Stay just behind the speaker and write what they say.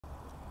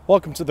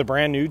Welcome to the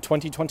brand new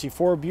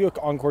 2024 Buick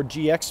Encore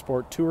GX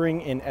Sport Touring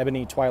in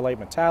Ebony Twilight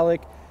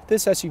Metallic.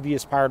 This SUV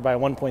is powered by a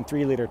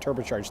 1.3-liter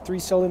turbocharged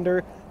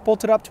 3-cylinder,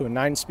 bolted up to a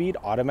 9-speed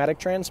automatic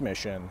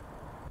transmission.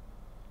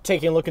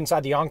 Taking a look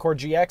inside the Encore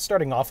GX,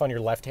 starting off on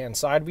your left-hand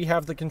side, we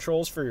have the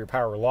controls for your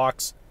power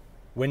locks,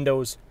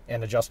 windows,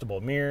 and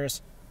adjustable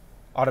mirrors,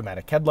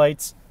 automatic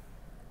headlights,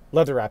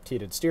 leather-wrapped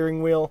heated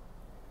steering wheel,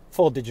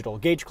 full digital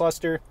gauge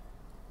cluster,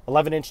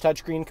 11-inch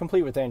touchscreen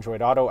complete with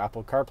Android Auto,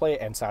 Apple CarPlay,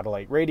 and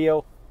satellite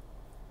radio,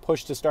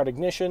 push-to-start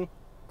ignition,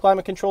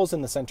 climate controls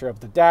in the center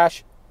of the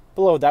dash.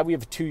 Below that, we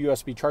have 2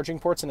 USB charging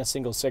ports and a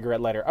single cigarette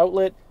lighter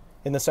outlet.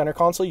 In the center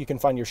console, you can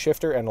find your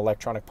shifter and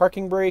electronic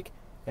parking brake,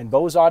 and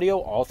Bose audio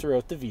all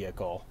throughout the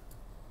vehicle.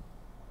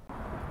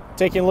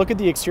 Taking a look at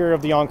the exterior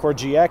of the Encore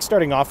GX,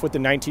 starting off with the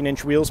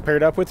 19-inch wheels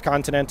paired up with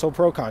Continental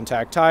Pro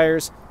Contact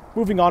tires.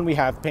 Moving on, we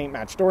have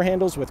paint-matched door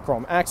handles with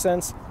chrome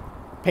accents,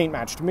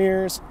 paint-matched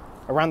mirrors.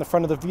 Around the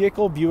front of the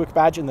vehicle, Buick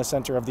badge in the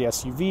center of the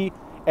SUV,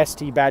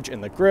 ST badge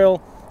in the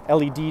grille,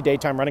 LED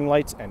daytime running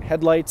lights and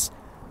headlights.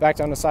 Back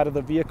down the side of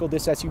the vehicle,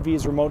 this SUV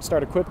is remote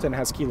start equipped and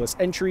has keyless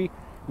entry.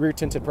 Rear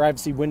tinted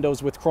privacy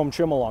windows with chrome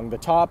trim along the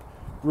top.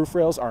 Roof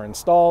rails are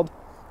installed.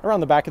 Around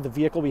the back of the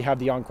vehicle, we have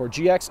the Encore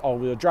GX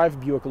all-wheel drive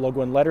Buick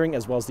logo and lettering,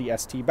 as well as the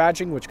ST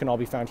badging, which can all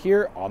be found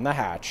here on the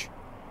hatch.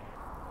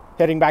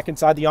 Heading back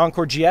inside the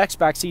Encore GX,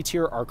 back seats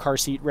here are car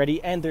seat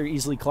ready, and they're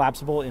easily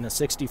collapsible in a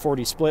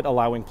 60-40 split,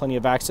 allowing plenty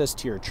of access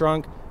to your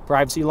trunk.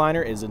 Privacy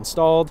liner is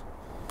installed.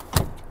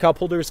 Cup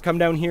holders come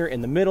down here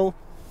in the middle.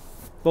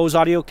 Bose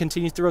audio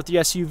continues throughout the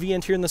SUV,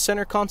 and here in the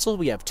center console,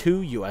 we have 2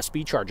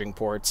 USB charging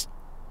ports.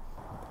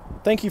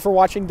 Thank you for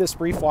watching this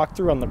brief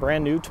walkthrough on the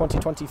brand new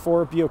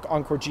 2024 Buick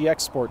Encore GX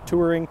Sport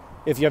Touring.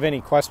 If you have any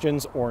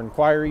questions or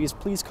inquiries,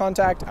 please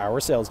contact our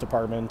sales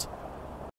department.